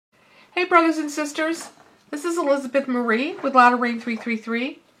Hey brothers and sisters, this is Elizabeth Marie with Latter Rain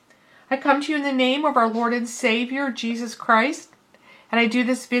 333. I come to you in the name of our Lord and Savior, Jesus Christ, and I do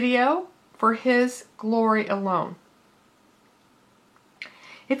this video for His glory alone.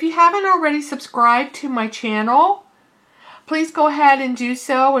 If you haven't already subscribed to my channel, please go ahead and do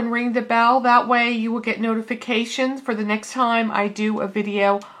so and ring the bell. That way you will get notifications for the next time I do a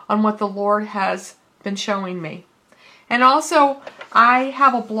video on what the Lord has been showing me. And also, I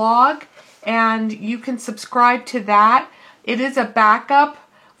have a blog, and you can subscribe to that. It is a backup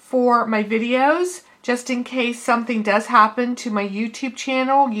for my videos, just in case something does happen to my YouTube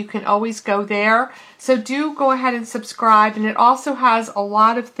channel. You can always go there. So do go ahead and subscribe, and it also has a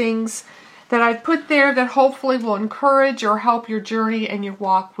lot of things that I've put there that hopefully will encourage or help your journey and your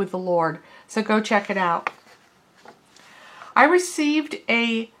walk with the Lord. So go check it out. I received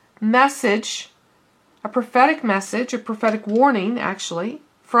a message, a prophetic message, a prophetic warning actually,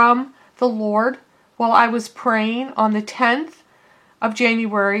 from the Lord while I was praying on the 10th of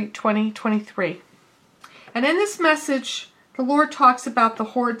January 2023. And in this message, the Lord talks about the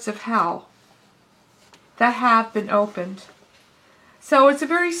hordes of hell that have been opened. So it's a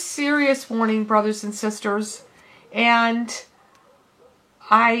very serious warning, brothers and sisters, and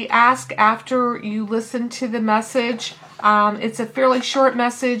I ask after you listen to the message. It's a fairly short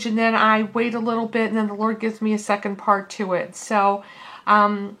message, and then I wait a little bit, and then the Lord gives me a second part to it. So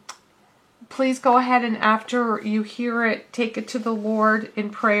please go ahead and after you hear it, take it to the Lord in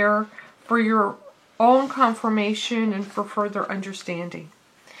prayer for your own confirmation and for further understanding.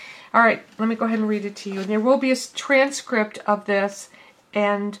 All right, let me go ahead and read it to you. And there will be a transcript of this,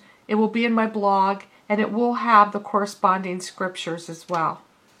 and it will be in my blog, and it will have the corresponding scriptures as well.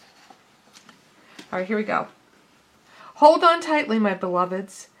 All right, here we go. Hold on tightly, my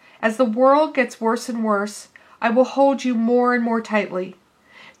beloveds. As the world gets worse and worse, I will hold you more and more tightly.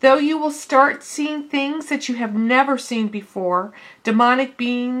 Though you will start seeing things that you have never seen before, demonic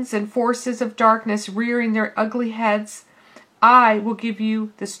beings and forces of darkness rearing their ugly heads, I will give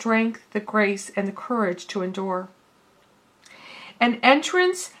you the strength, the grace, and the courage to endure. An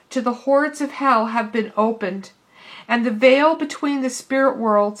entrance to the hordes of hell have been opened, and the veil between the spirit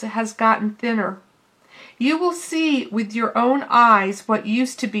worlds has gotten thinner. You will see with your own eyes what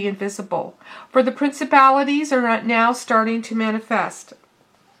used to be invisible, for the principalities are not now starting to manifest.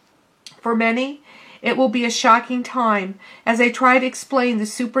 For many, it will be a shocking time as they try to explain the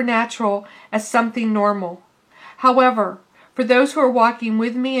supernatural as something normal. However, for those who are walking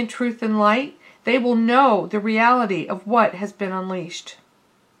with me in truth and light, they will know the reality of what has been unleashed.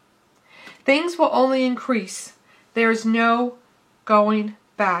 Things will only increase. There is no going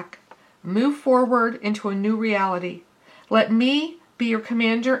back. Move forward into a new reality. Let me be your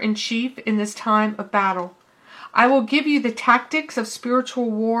commander-in-chief in this time of battle. I will give you the tactics of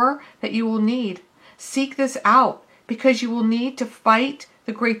spiritual war that you will need. Seek this out, because you will need to fight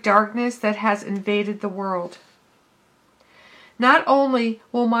the great darkness that has invaded the world. Not only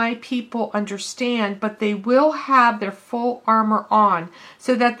will my people understand, but they will have their full armor on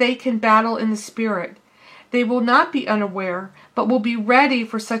so that they can battle in the spirit. They will not be unaware, but will be ready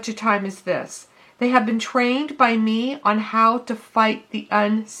for such a time as this. They have been trained by me on how to fight the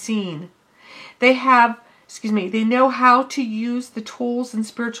unseen. They know how to use the tools and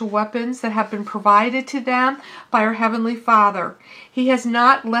spiritual weapons that have been provided to them by our Heavenly Father. He has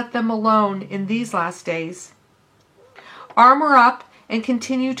not let them alone in these last days. Armor up and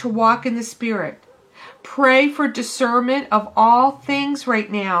continue to walk in the Spirit. Pray for discernment of all things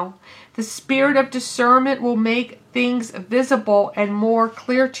right now. The spirit of discernment will make things visible and more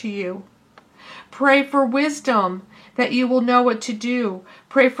clear to you. Pray for wisdom that you will know what to do.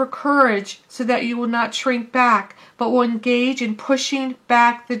 Pray for courage so that you will not shrink back, but will engage in pushing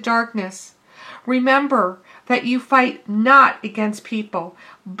back the darkness. Remember that you fight not against people,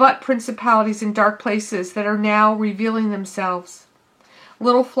 but principalities in dark places that are now revealing themselves.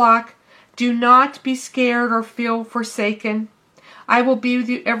 Little flock, do not be scared or feel forsaken. I will be with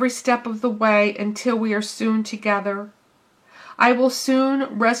you every step of the way until we are soon together. I will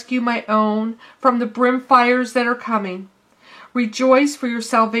soon rescue my own from the brimfires that are coming. Rejoice, for your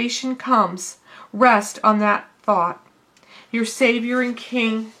salvation comes. Rest on that thought. Your Savior and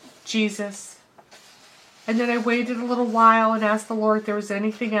King, Jesus. And then I waited a little while and asked the Lord if there was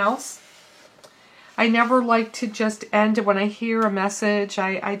anything else. I never like to just end it when I hear a message.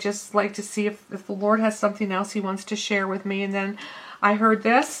 I just like to see if the Lord has something else He wants to share with me. And then I heard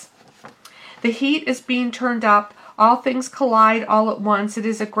this. The heat is being turned up. All things collide all at once. It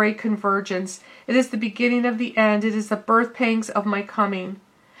is a great convergence. It is the beginning of the end. It is the birth pangs of my coming.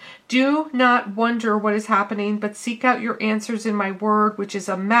 Do not wonder what is happening, but seek out your answers in my word, which is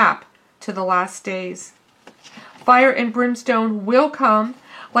a map to the last days. Fire and brimstone will come,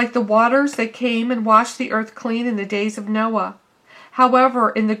 like the waters that came and washed the earth clean in the days of Noah.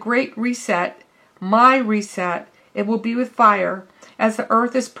 However, in the great reset, my reset, it will be with fire, as the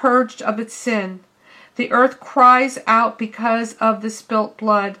earth is purged of its sin. The earth cries out because of the spilt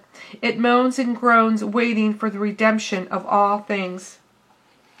blood. It moans and groans, waiting for the redemption of all things.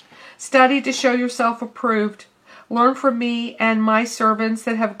 Study to show yourself approved. Learn from me and my servants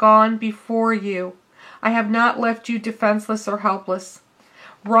that have gone before you. I have not left you defenseless or helpless.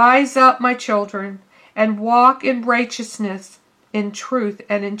 Rise up, my children, and walk in righteousness, in truth,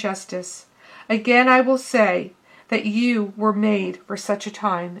 and in justice. Again I will say that you were made for such a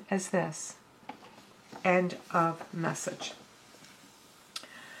time as this. End of message.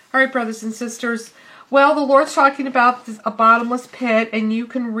 All right, brothers and sisters. Well, the Lord's talking about a bottomless pit, and you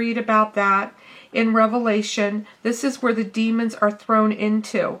can read about that in Revelation. This is where the demons are thrown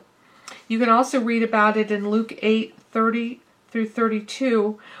into. You can also read about it in Luke 8:30 through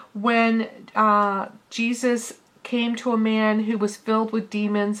 32, when Jesus came to a man who was filled with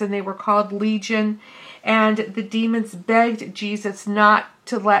demons, and they were called Legion, and the demons begged Jesus not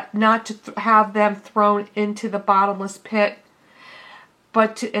to have them thrown into the bottomless pit,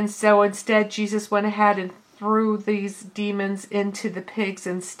 so instead Jesus went ahead and threw these demons into the pigs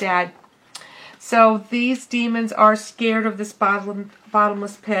instead. So these demons are scared of this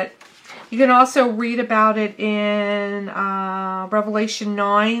bottomless pit. You can also read about it in Revelation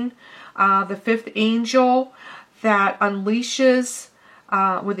 9, the fifth angel that unleashes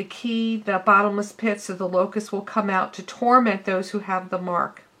with a key the bottomless pit, so the locusts will come out to torment those who have the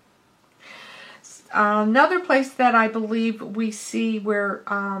mark. Another place that I believe we see where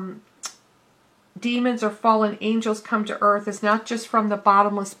demons or fallen angels come to earth is not just from the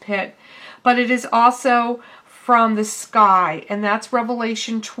bottomless pit, but it is also from the sky, and that's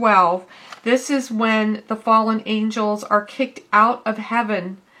Revelation 12. This is when the fallen angels are kicked out of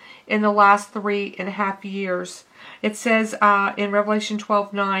heaven in the last 3.5 years. It says in Revelation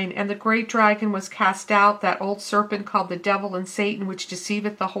 12:9, and the great dragon was cast out, that old serpent called the devil and Satan, which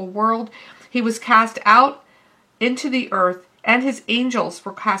deceiveth the whole world. He was cast out into the earth, and his angels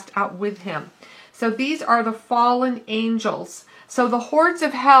were cast out with him. So these are the fallen angels. So the hordes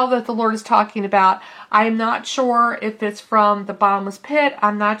of hell that the Lord is talking about, I am not sure if it's from the bottomless pit.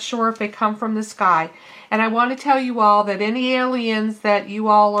 I'm not sure if they come from the sky. And I want to tell you all that any aliens that you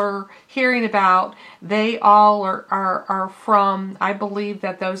all are hearing about, they all are from, I believe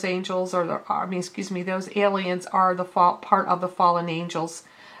that those angels those aliens are the part of the fallen angels.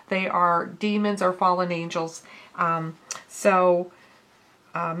 They are demons or fallen angels. Many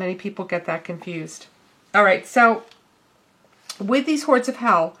people get that confused. All right, so with these hordes of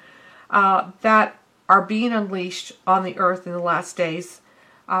hell that are being unleashed on the earth in the last days,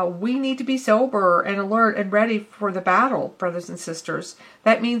 we need to be sober and alert and ready for the battle, brothers and sisters.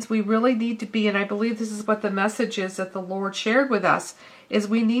 That means we really need to be, and I believe this is what the message is that the Lord shared with us, is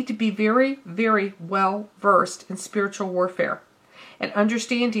we need to be very, very well versed in spiritual warfare and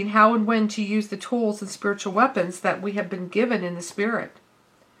understanding how and when to use the tools and spiritual weapons that we have been given in the Spirit.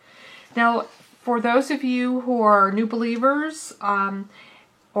 Now, for those of you who are new believers,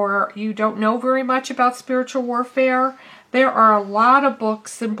 or you don't know very much about spiritual warfare, there are a lot of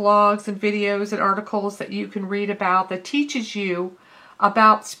books and blogs and videos and articles that you can read about that teaches you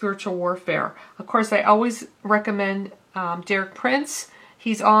about spiritual warfare. Of course, I always recommend Derek Prince.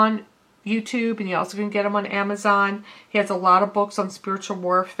 He's on YouTube, and you also can get him on Amazon. He has a lot of books on spiritual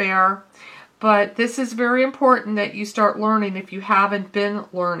warfare. But this is very important that you start learning if you haven't been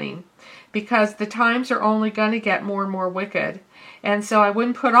learning, because the times are only going to get more and more wicked. And so I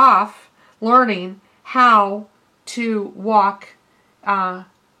wouldn't put off learning how to walk not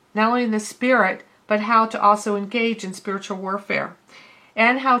only in the Spirit, but how to also engage in spiritual warfare,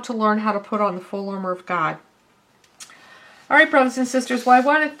 and how to learn how to put on the full armor of God. All right, brothers and sisters, well, I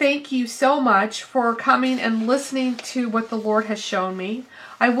want to thank you so much for coming and listening to what the Lord has shown me.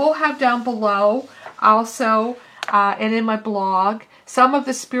 I will have down below also, and in my blog, some of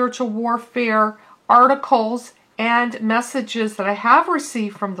the spiritual warfare articles and messages that I have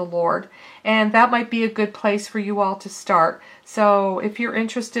received from the Lord, and that might be a good place for you all to start. So if you're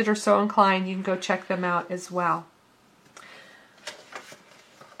interested or so inclined, you can go check them out as well.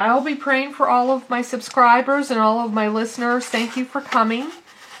 I will be praying for all of my subscribers and all of my listeners. Thank you for coming.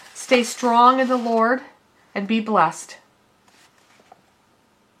 Stay strong in the Lord and be blessed.